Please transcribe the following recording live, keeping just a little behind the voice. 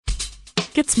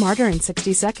Get smarter in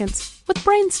 60 seconds with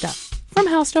Brain Stuff from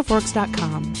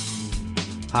HowStuffWorks.com.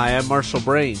 Hi, I'm Marshall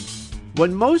Brain.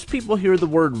 When most people hear the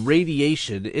word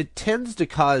radiation, it tends to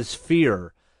cause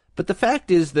fear. But the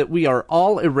fact is that we are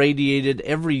all irradiated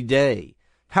every day.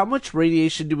 How much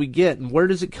radiation do we get, and where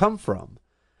does it come from?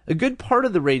 A good part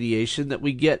of the radiation that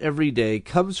we get every day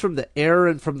comes from the air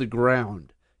and from the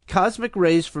ground. Cosmic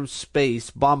rays from space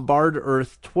bombard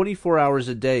Earth 24 hours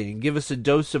a day and give us a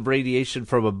dose of radiation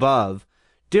from above.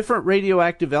 Different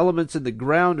radioactive elements in the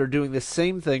ground are doing the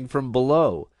same thing from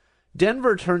below.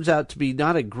 Denver turns out to be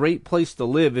not a great place to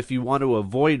live if you want to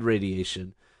avoid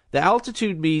radiation. The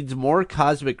altitude means more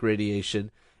cosmic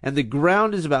radiation, and the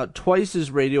ground is about twice as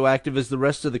radioactive as the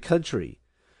rest of the country.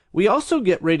 We also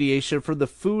get radiation from the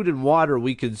food and water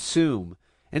we consume,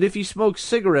 and if you smoke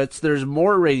cigarettes, there's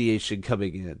more radiation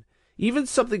coming in. Even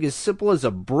something as simple as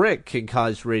a brick can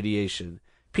cause radiation.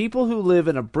 People who live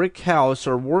in a brick house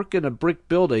or work in a brick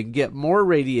building get more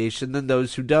radiation than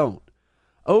those who don't.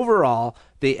 Overall,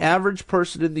 the average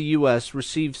person in the U.S.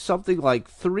 receives something like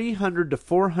 300 to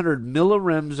 400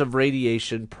 millirems of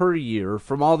radiation per year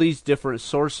from all these different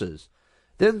sources.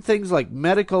 Then things like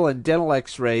medical and dental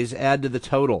x-rays add to the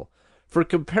total. For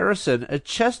comparison, a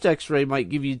chest x-ray might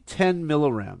give you 10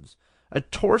 millirems. A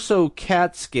torso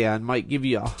CAT scan might give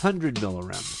you 100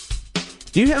 millirems.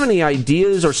 Do you have any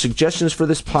ideas or suggestions for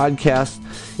this podcast?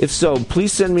 If so,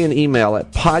 please send me an email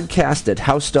at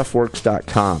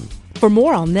podcast@howstuffworks.com. For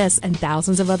more on this and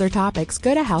thousands of other topics,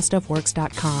 go to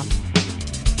HowStuffWorks.com.